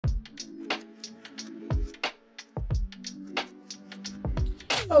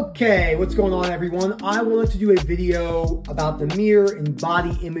Okay, what's going on, everyone? I wanted to do a video about the mirror and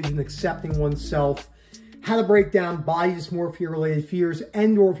body image and accepting oneself, how to break down body dysmorphia related fears,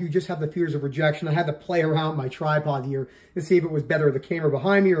 and or if you just have the fears of rejection. I had to play around my tripod here to see if it was better the camera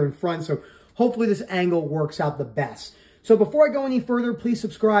behind me or in front, so hopefully this angle works out the best. So before I go any further, please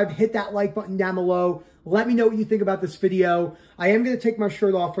subscribe, hit that like button down below. Let me know what you think about this video. I am going to take my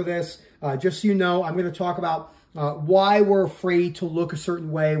shirt off for this. Just so you know, I'm going to talk about why we're afraid to look a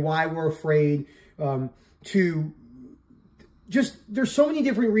certain way, why we're afraid to just, there's so many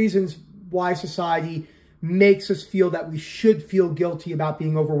different reasons why society makes us feel that we should feel guilty about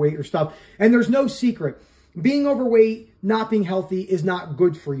being overweight or stuff. And there's no secret. Being overweight, not being healthy is not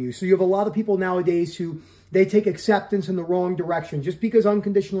good for you. So you have a lot of people nowadays who they take acceptance in the wrong direction. Just because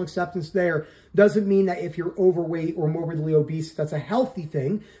unconditional acceptance there doesn't mean that if you're overweight or morbidly obese, that's a healthy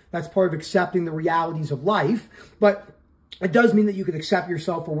thing. That's part of accepting the realities of life. But it does mean that you can accept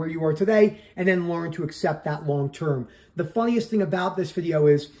yourself for where you are today and then learn to accept that long term. The funniest thing about this video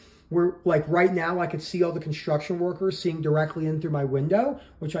is we're like right now I could see all the construction workers seeing directly in through my window,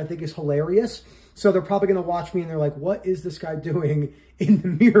 which I think is hilarious. So they're probably going to watch me and they're like, what is this guy doing in the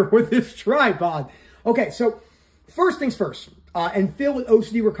mirror with this tripod? Okay, so first things first, and Phil at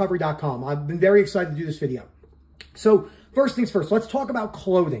OCDrecovery.com. I've been very excited to do this video. So first things first, let's talk about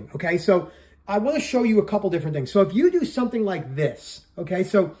clothing, okay? So I want to show you a couple different things. So if you do something like this, okay,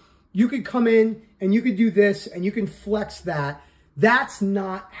 so you could come in and you could do this and you can flex that. That's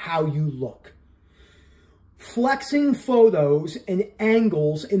not how you look. Flexing photos and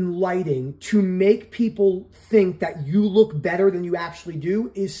angles in lighting to make people think that you look better than you actually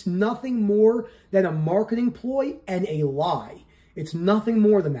do is nothing more than a marketing ploy and a lie. It's nothing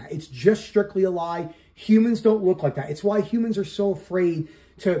more than that. It's just strictly a lie. Humans don't look like that. It's why humans are so afraid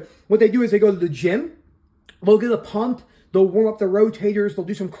to, what they do is they go to the gym, they'll get a pump, they'll warm up their rotators, they'll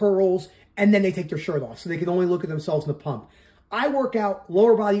do some curls, and then they take their shirt off so they can only look at themselves in the pump. I work out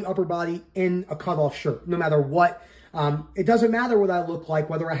lower body, upper body in a cutoff shirt, no matter what. It doesn't matter what I look like,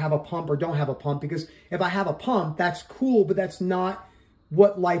 whether I have a pump or don't have a pump, because if I have a pump, that's cool, but that's not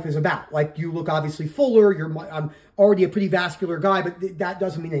what life is about. Like, you look obviously fuller, I'm already a pretty vascular guy, but that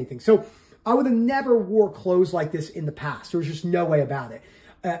doesn't mean anything. So I would have never wore clothes like this in the past. There was just no way about it.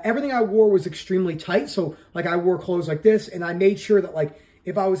 Everything I wore was extremely tight. So like I wore clothes like this, and I made sure that like,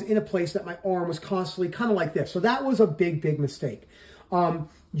 if I was in a place that my arm was constantly kind of like this. So that was a big, big mistake.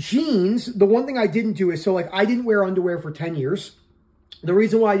 Jeans, the one thing I didn't do is, so like I didn't wear underwear for 10 years. The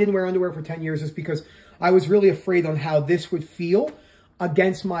reason why I didn't wear underwear for 10 years is because I was really afraid on how this would feel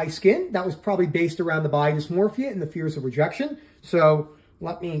against my skin. That was probably based around the body dysmorphia and the fears of rejection. So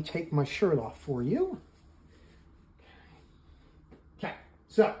let me take my shirt off for you. Okay,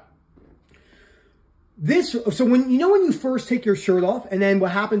 so when you first take your shirt off, and then what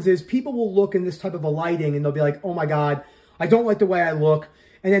happens is people will look in this type of a lighting and they'll be like, oh my God, I don't like the way I look.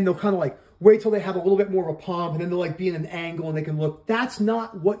 And then they'll kind of like wait till they have a little bit more of a pump, and then they'll like be in an angle and they can look. That's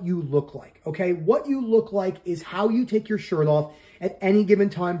not what you look like, okay? What you look like is how you take your shirt off at any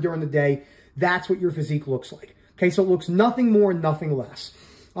given time during the day. That's what your physique looks like, okay? So it looks nothing more, nothing less.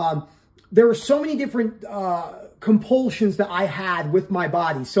 There are so many different compulsions that I had with my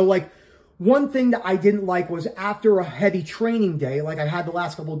body. So like, one thing that I didn't like was after a heavy training day, like I had the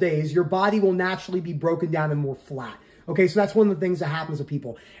last couple of days, your body will naturally be broken down and more flat. Okay, so that's one of the things that happens to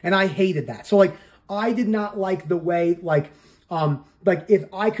people. And I hated that. So like, I did not like the way, like if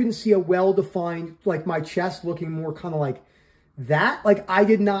I couldn't see a well-defined, like my chest looking more kind of like that, like I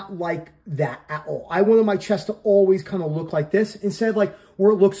did not like that at all. I wanted my chest to always kind of look like this instead of like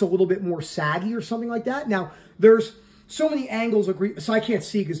where it looks a little bit more saggy or something like that. Now, there's so many angles agree, so I can't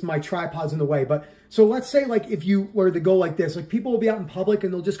see because my tripod's in the way. But so let's say like if you were to go like this, like people will be out in public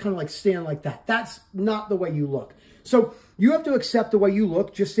and they'll just kind of like stand like that. That's not the way you look. So you have to accept the way you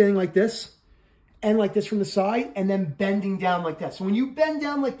look, just standing like this and like this from the side and then bending down like that. So when you bend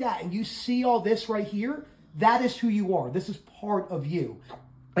down like that and you see all this right here, that is who you are. This is part of you.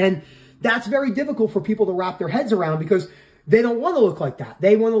 And that's very difficult for people to wrap their heads around because they don't want to look like that.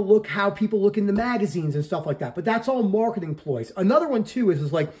 They want to look how people look in the magazines and stuff like that. But that's all marketing ploys. Another one too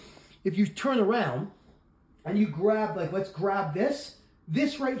is like, if you turn around and you grab, like, let's grab this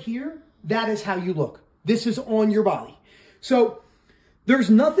right here, that is how you look. This is on your body. So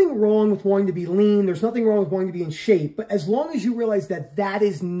there's nothing wrong with wanting to be lean. There's nothing wrong with wanting to be in shape. But as long as you realize that that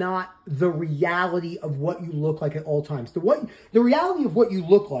is not the reality of what you look like at all times. The reality of what you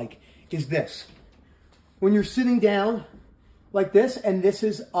look like is this. When you're sitting down like this, and this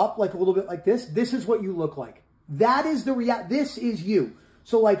is up like a little bit like this is what you look like. That is the reality. This is you.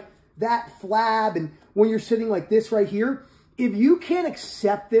 So like that flab, and when you're sitting like this right here, if you can't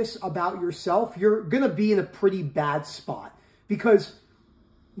accept this about yourself, you're going to be in a pretty bad spot, because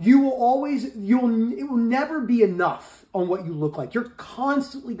it will never be enough on what you look like. You're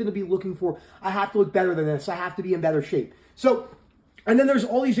constantly going to be looking for, I have to look better than this. I have to be in better shape. So, and then there's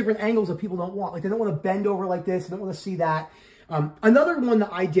all these different angles that people don't want. Like, they don't want to bend over like this. They don't want to see that. Another one that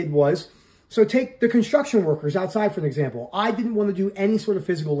I did was, so take the construction workers outside for an example. I didn't want to do any sort of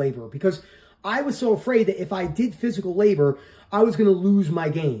physical labor because I was so afraid that if I did physical labor, I was going to lose my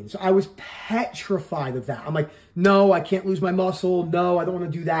gains. I was petrified of that. I'm like, no, I can't lose my muscle. No, I don't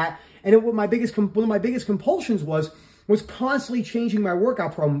want to do that. And one of my biggest compulsions was constantly changing my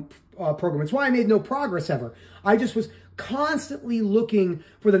workout program. It's why I made no progress ever. I just was constantly looking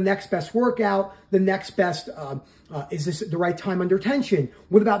for the next best workout, the next best, is this the right time under tension?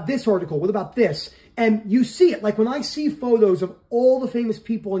 What about this article? What about this? And you see it. Like, when I see photos of all the famous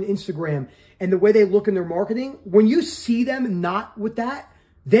people on Instagram and the way they look in their marketing, when you see them not with that,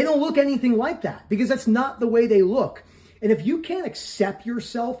 they don't look anything like that, because that's not the way they look. And if you can't accept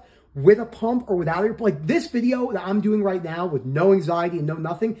yourself with a pump or without it, like this video that I'm doing right now with no anxiety and no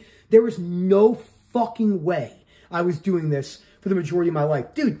nothing, there is no fucking way I was doing this for the majority of my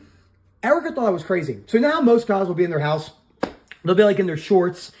life. Dude, Erica thought I was crazy. So now most guys will be in their house. They'll be like in their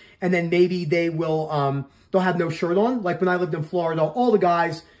shorts, and then maybe they will, they'll have no shirt on. Like when I lived in Florida, all the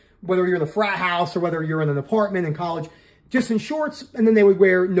guys, whether you're in a frat house or whether you're in an apartment in college, just in shorts, and then they would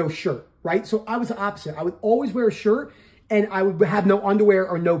wear no shirt, right? So I was the opposite. I would always wear a shirt, and I would have no underwear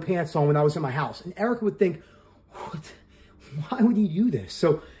or no pants on when I was in my house. And Erica would think, what? Why would you do this?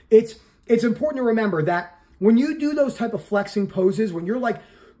 So it's important to remember that when you do those type of flexing poses, when you're like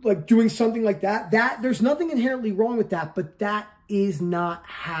doing something like that, there's nothing inherently wrong with that, but that is not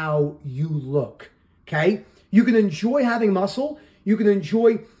how you look, okay? You can enjoy having muscle. You can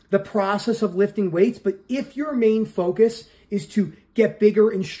enjoy the process of lifting weights, but if your main focus is to get bigger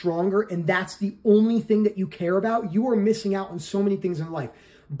and stronger, and that's the only thing that you care about, you are missing out on so many things in life.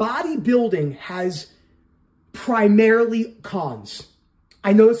 Bodybuilding has primarily cons.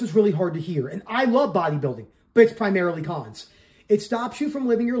 I know this is really hard to hear, and I love bodybuilding, but it's primarily cons. It stops you from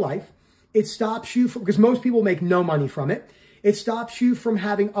living your life. It stops you from, because most people make no money from it. It stops you from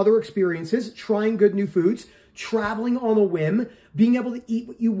having other experiences, trying good new foods, traveling on a whim, being able to eat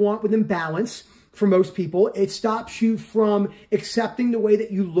what you want within balance for most people. It stops you from accepting the way that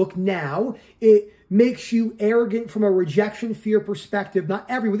you look now. It makes you arrogant from a rejection fear perspective. Not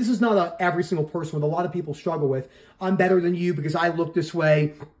everyone, this is not every single person, what a lot of people struggle with. I'm better than you because I look this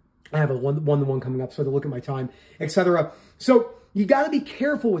way. I have a one-to-one coming up, so to look at my time, etc. So you got to be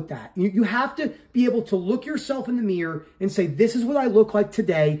careful with that. You have to be able to look yourself in the mirror and say, this is what I look like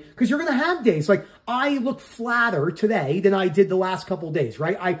today, because you're going to have days. Like, I look flatter today than I did the last couple of days,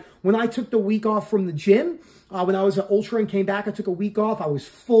 right? When I took the week off from the gym, when I was at Ultra and came back, I took a week off. I was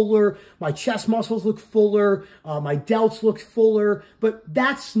fuller. My chest muscles looked fuller. My delts looked fuller. But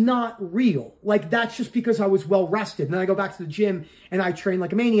that's not real. Like, that's just because I was well rested. And then I go back to the gym and I train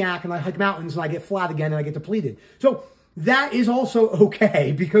like a maniac and I hike mountains and I get flat again and I get depleted. So that is also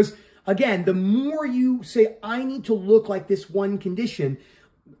okay, because again, the more you say, I need to look like this one condition,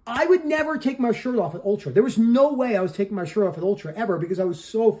 I would never take my shirt off at Ultra. There was no way I was taking my shirt off at Ultra ever, because I was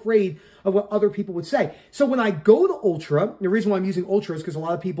so afraid of what other people would say. So when I go to Ultra, the reason why I'm using Ultra is because a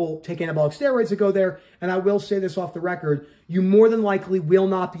lot of people take anabolic steroids to go there. And I will say this off the record, you more than likely will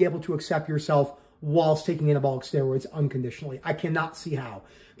not be able to accept yourself whilst taking anabolic steroids unconditionally. I cannot see how.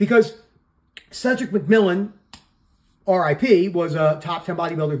 Because Cedric McMillan, RIP, was a top 10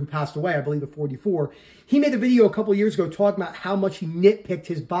 bodybuilder who passed away, I believe, at 44. He made a video a couple of years ago talking about how much he nitpicked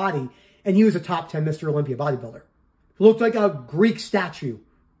his body, and he was a top 10 Mr. Olympia bodybuilder. He looked like a Greek statue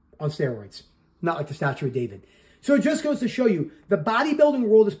on steroids, not like the statue of David. So it just goes to show you, the bodybuilding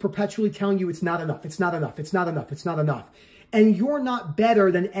world is perpetually telling you it's not enough, it's not enough, it's not enough, it's not enough. And you're not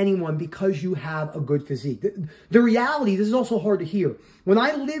better than anyone because you have a good physique. The reality, this is also hard to hear. When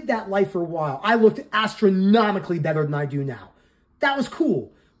I lived that life for a while, I looked astronomically better than I do now. That was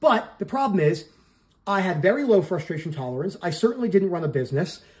cool. But the problem is, I had very low frustration tolerance. I certainly didn't run a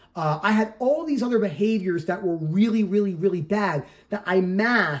business. I had all these other behaviors that were really, really, really bad that I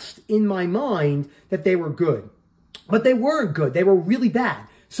masked in my mind that they were good. But they weren't good. They were really bad.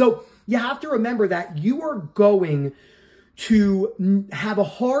 So you have to remember that you are going to have a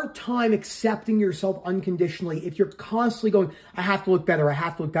hard time accepting yourself unconditionally if you're constantly going, I have to look better, I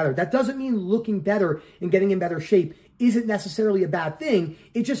have to look better. That doesn't mean looking better and getting in better shape isn't necessarily a bad thing.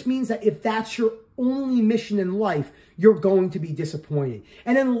 It just means that if that's your only mission in life, you're going to be disappointed.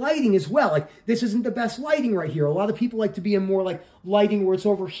 And in lighting as well, like this isn't the best lighting right here. A lot of people like to be in more like lighting where it's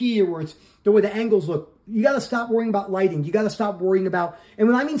over here, where it's the way the angles look. You got to stop worrying about lighting. You got to stop worrying about, and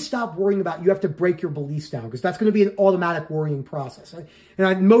when I mean stop worrying about, you have to break your beliefs down, because that's going to be an automatic worrying process.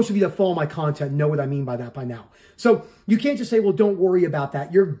 And most of you that follow my content know what I mean by that by now. So you can't just say, well, don't worry about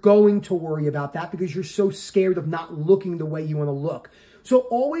that. You're going to worry about that because you're so scared of not looking the way you want to look. So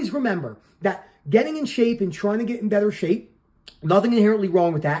always remember that getting in shape and trying to get in better shape, nothing inherently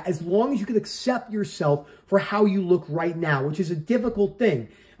wrong with that, as long as you can accept yourself for how you look right now, which is a difficult thing.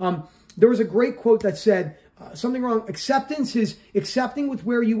 There was a great quote that said, something wrong, acceptance is accepting with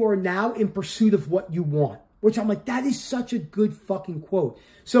where you are now in pursuit of what you want, which I'm like, that is such a good fucking quote.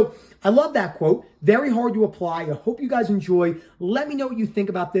 So I love that quote. Very hard to apply. I hope you guys enjoy. Let me know what you think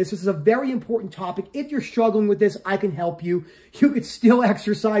about this. This is a very important topic. If you're struggling with this, I can help you. You could still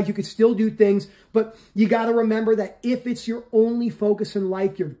exercise. You could still do things. But you got to remember that if it's your only focus in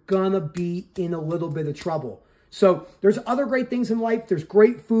life, you're going to be in a little bit of trouble. So there's other great things in life. There's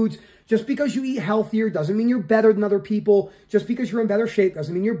great foods. Just because you eat healthier doesn't mean you're better than other people. Just because you're in better shape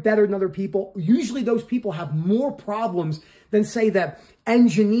doesn't mean you're better than other people. Usually those people have more problems than, say, that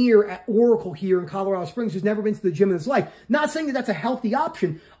engineer at Oracle here in Colorado Springs who's never been to the gym in his life. Not saying that that's a healthy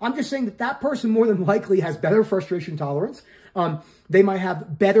option. I'm just saying that that person more than likely has better frustration tolerance. They might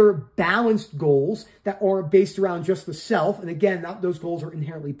have better balanced goals that aren't based around just the self. And again, those goals are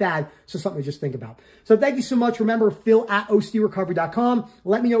inherently bad. So something to just think about. So thank you so much. Remember, Phil@OCDRecovery.com.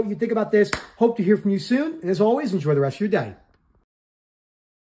 Let me know what you think about this. Hope to hear from you soon. And as always, enjoy the rest of your day.